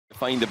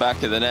find the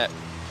back of the net.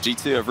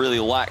 G2 have really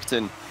lacked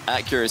in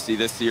accuracy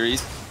this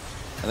series.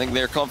 I think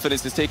their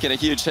confidence is taking a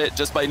huge hit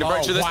just by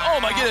virtue of this. Wow.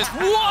 Oh my goodness,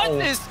 what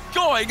is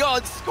going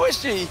on?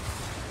 Squishy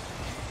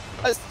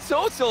has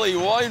totally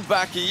wound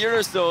back a year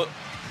or so.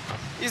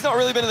 He's not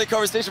really been in the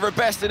conversation for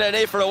best in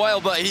NA for a while,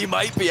 but he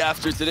might be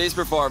after today's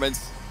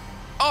performance.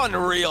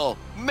 Unreal,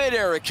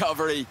 mid-air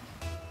recovery,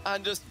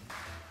 and just...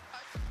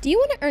 Do you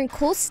want to earn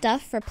cool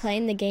stuff for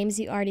playing the games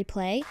you already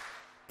play?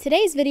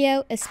 Today's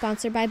video is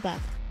sponsored by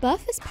Buff.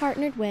 Buff is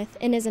partnered with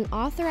and is an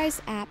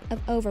authorized app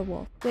of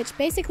Overwolf, which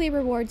basically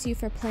rewards you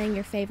for playing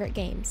your favorite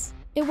games.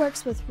 It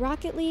works with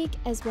Rocket League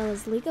as well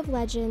as League of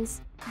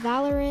Legends,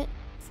 Valorant,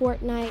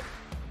 Fortnite,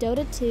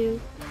 Dota 2,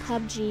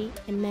 PUBG,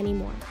 and many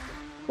more.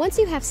 Once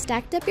you have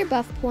stacked up your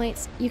Buff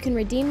points, you can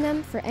redeem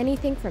them for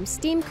anything from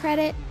Steam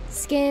credit,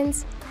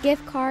 skins,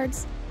 gift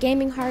cards,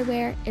 gaming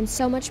hardware, and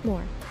so much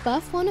more.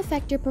 Buff won't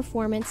affect your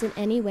performance in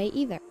any way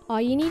either. All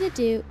you need to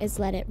do is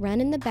let it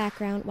run in the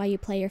background while you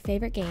play your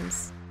favorite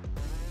games.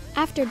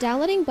 After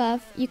downloading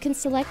Buff, you can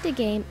select a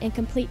game and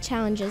complete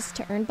challenges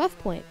to earn Buff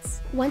points.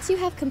 Once you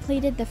have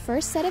completed the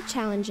first set of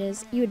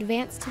challenges, you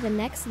advance to the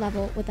next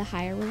level with a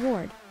higher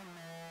reward.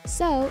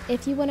 So,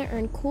 if you want to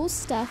earn cool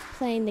stuff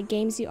playing the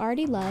games you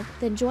already love,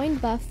 then join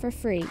Buff for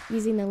free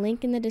using the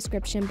link in the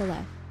description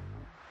below.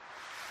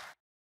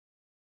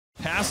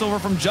 Pass over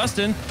from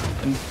Justin,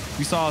 and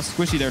we saw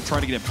Squishy there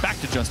trying to get it back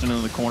to Justin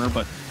into the corner,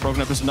 but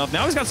broken up just enough.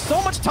 Now he's got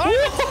so much time.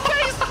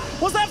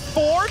 Was that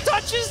 4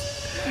 touches?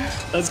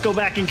 Let's go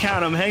back and count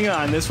them. Hang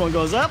on. This one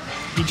goes up.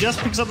 He just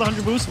picks up the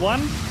 100 boost.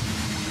 1,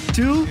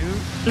 2,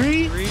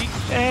 3,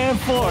 and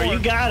 4. You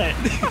got it.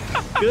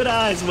 Good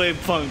eyes, Wave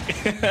Punk.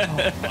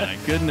 Oh my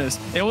goodness.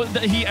 It was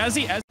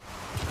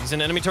he's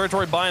in enemy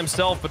territory by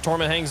himself, but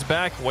Torment hangs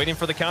back, waiting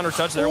for the counter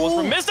touch. There was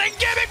from missing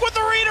Gimmick with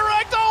the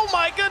redirect. Oh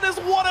my goodness,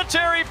 what a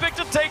cherry pick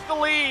to take the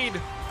lead.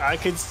 I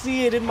could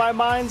see it in my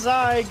mind's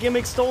eye.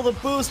 Gimmick stole the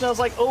boost, and I was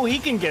like, oh, he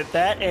can get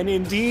that. And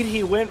indeed,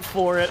 he went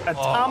for it.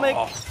 Atomic,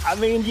 I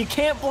mean, you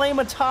can't blame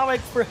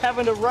Atomic for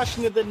having to rush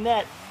into the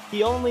net.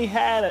 He only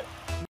had it.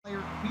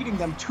 Player beating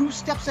them 2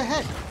 steps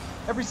ahead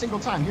every single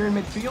time. Here in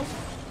midfield,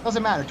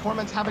 doesn't matter.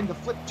 Torment's having to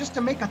flip just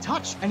to make a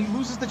touch, and he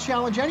loses the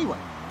challenge anyway.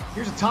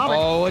 Here's Atomic.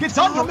 Oh, Gets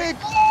Atomic!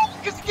 Oh,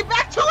 get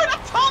back to it!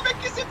 Atomic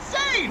is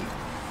insane!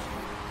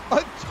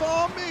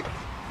 Atomic!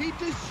 He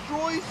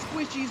destroys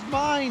Squishy's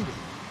mind.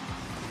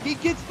 He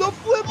gets the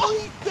flip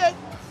reset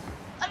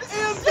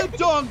and the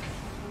dunk.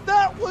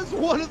 That was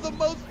one of the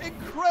most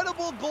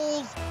incredible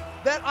goals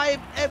that I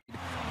have ever...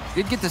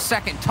 Did get the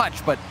second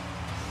touch, but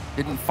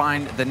didn't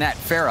find the net.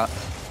 Farah,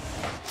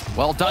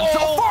 well done so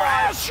far.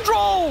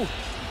 Astro!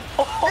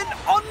 An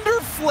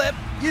underflip.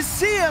 You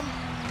see him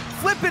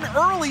flipping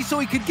early so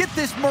he could get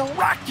this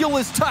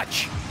miraculous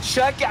touch.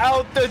 Check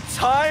out the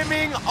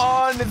timing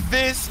on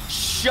this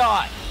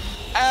shot.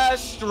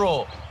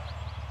 Astral.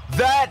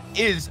 That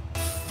is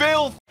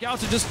filth. Out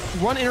to just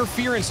run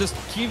interference, just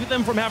keep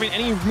them from having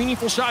any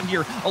meaningful shot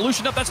here.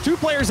 Illusion up, that's 2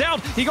 players out.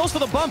 He goes for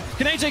the bump.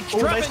 Can AJ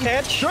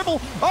dribble?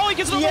 Oh, he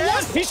gets it on the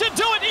 1. He should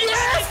do it.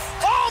 Yes!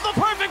 Oh,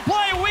 the perfect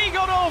play. We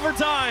go to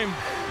overtime.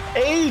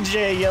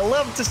 AJ, you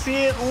love to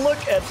see it. Look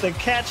at the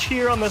catch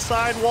here on the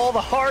sidewall, the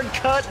hard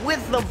cut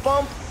with the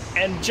bump,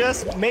 and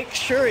just make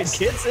sure it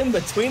gets in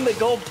between the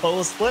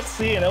goalposts. Let's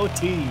see an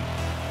OT.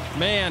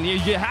 Man, you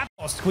have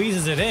to...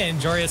 Squeezes it in.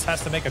 Jorius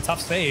has to make a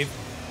tough save.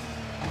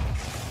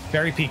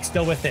 Berry Peak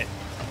still with it.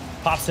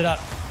 Pops it up.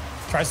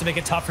 Tries to make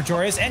it tough for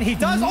Jorius, and he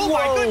does. Oh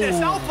my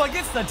goodness, Alpha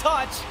gets the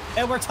touch,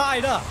 and we're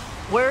tied up.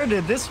 Where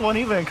did this one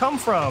even come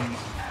from?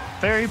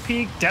 Berry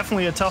Peak,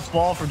 definitely a tough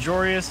ball for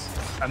Jorius.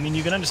 I mean,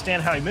 you can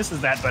understand how he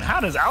misses that, but how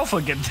does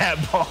Alpha get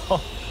that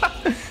ball?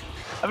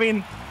 I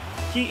mean,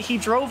 he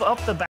drove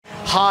up the back.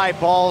 High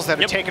balls that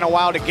are taking a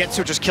while to get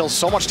to, just kills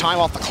so much time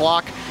off the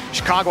clock.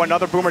 Chicago,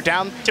 another boomer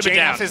down.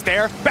 JNAPS is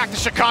there. Back to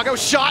Chicago.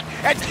 Shot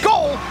and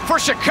goal for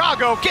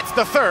Chicago. Gets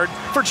the 3rd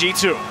for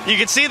G2. You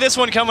could see this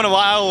one coming a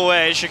mile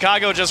away.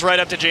 Chicago just right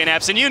up to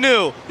JNAPS, and you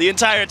knew the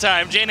entire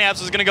time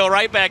JNAPS was going to go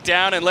right back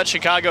down and let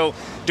Chicago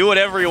do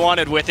whatever he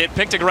wanted with it.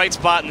 Picked a great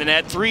spot in the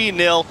net,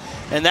 3-0,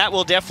 and that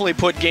will definitely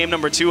put game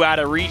number 2 out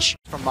of reach.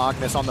 From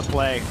Magnus on the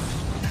play.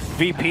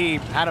 VP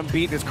had him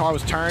beat. His car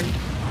was turned.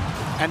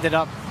 Ended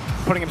up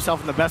putting himself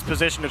in the best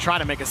position to try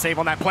to make a save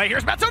on that play.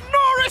 Here's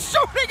Matsunoris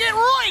shooting it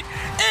right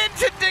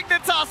into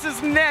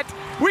Dignitas's net.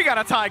 We got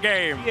a tie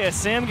game. Yeah,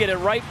 Sam get it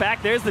right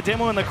back. There's the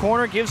demo in the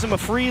corner. Gives him a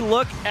free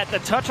look at the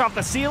touch off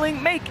the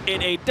ceiling. Make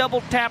it a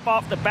double tap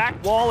off the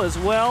back wall as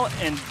well.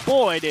 And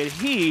boy, did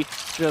he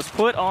just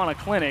put on a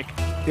clinic.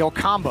 The old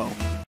combo.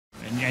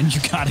 And you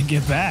got to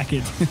get back.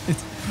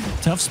 It's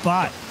tough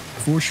spot,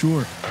 for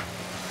sure.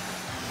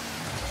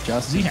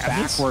 Just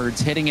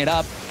backwards, hitting it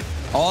up.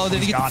 Oh,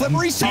 did he get the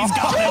flip reset? He's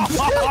got him.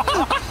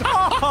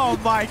 Oh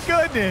my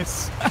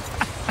goodness.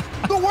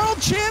 The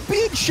World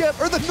Championship,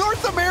 or the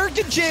North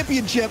American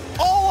Championship,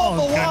 all on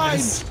the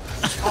line.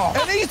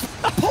 And he's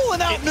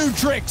pulling out new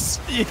tricks.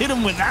 You hit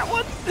him with that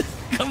one?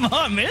 Come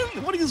on, man.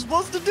 What are you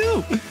supposed to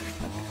do?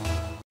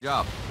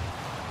 Job.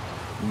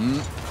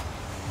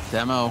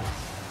 Demo.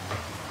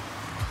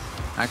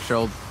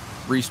 Actual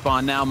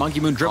Respawn now. Monkey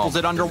Moon dribbles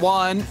it under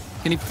one.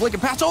 Can he flick it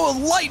past? Oh, a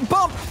light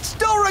bump.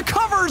 Still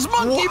recovers.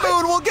 Monkey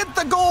Moon will get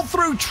the goal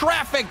through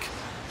traffic.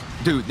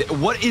 Dude,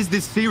 what is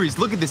this series?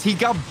 Look at this. He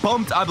got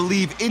bumped, I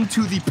believe,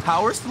 into the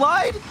power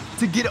slide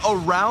to get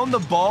around the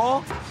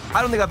ball.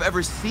 I don't think I've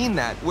ever seen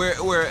that,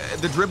 where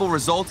the dribble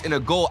results in a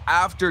goal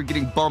after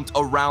getting bumped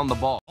around the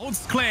ball.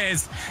 Holds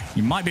clears.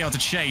 You might be able to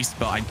chase,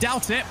 but I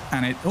doubt it.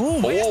 And it,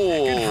 oh, wait a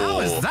second. How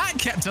is that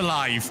kept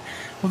alive?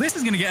 Well, this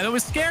is going to get a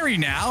little scary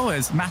now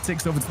as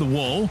Matic's over to the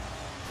wall.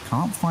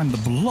 Can't find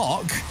the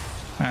block.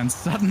 And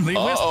suddenly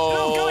we're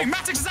still going.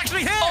 Matix is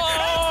actually here.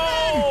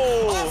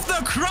 Off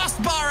the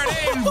crossbar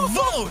and in.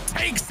 Volt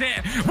takes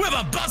it with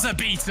a buzzer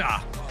beater.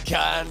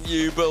 Can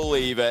you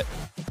believe it?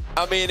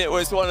 I mean, it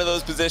was one of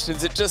those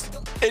positions. It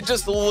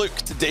just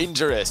looked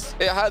dangerous.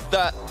 It had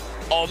that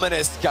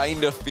ominous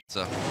kind of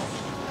feel.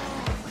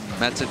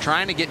 Metza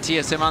trying to get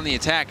TSM on the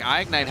attack.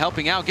 Ignite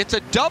helping out. Gets a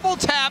double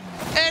tap,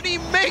 and he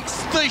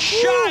makes the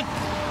shot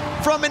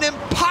from an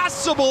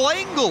impossible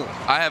angle.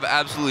 I have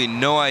absolutely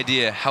no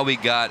idea how he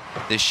got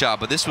this shot,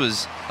 but this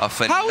was a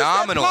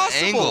phenomenal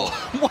angle.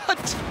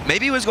 What?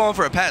 Maybe he was going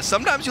for a pass.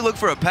 Sometimes you look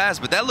for a pass,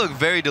 but that looked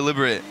very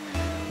deliberate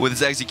with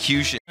his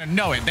execution.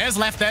 No, there's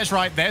left, there's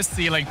right, there's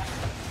ceiling.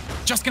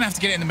 Just gonna have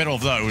to get it in the middle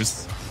of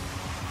those.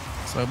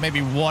 So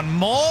maybe one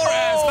more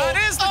as that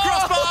is the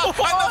crossbar.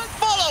 And the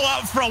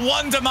follow-up from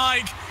Wonder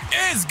Mike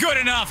is good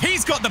enough.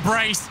 He's got the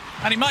brace.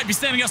 And he might be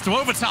sending us to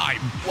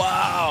overtime.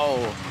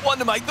 Wow.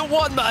 Wonder Mike, the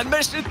one-man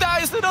mission.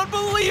 That is an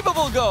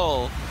unbelievable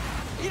goal.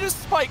 He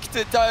just spiked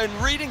it down,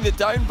 reading the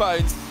down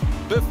bounce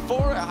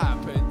before it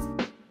happened.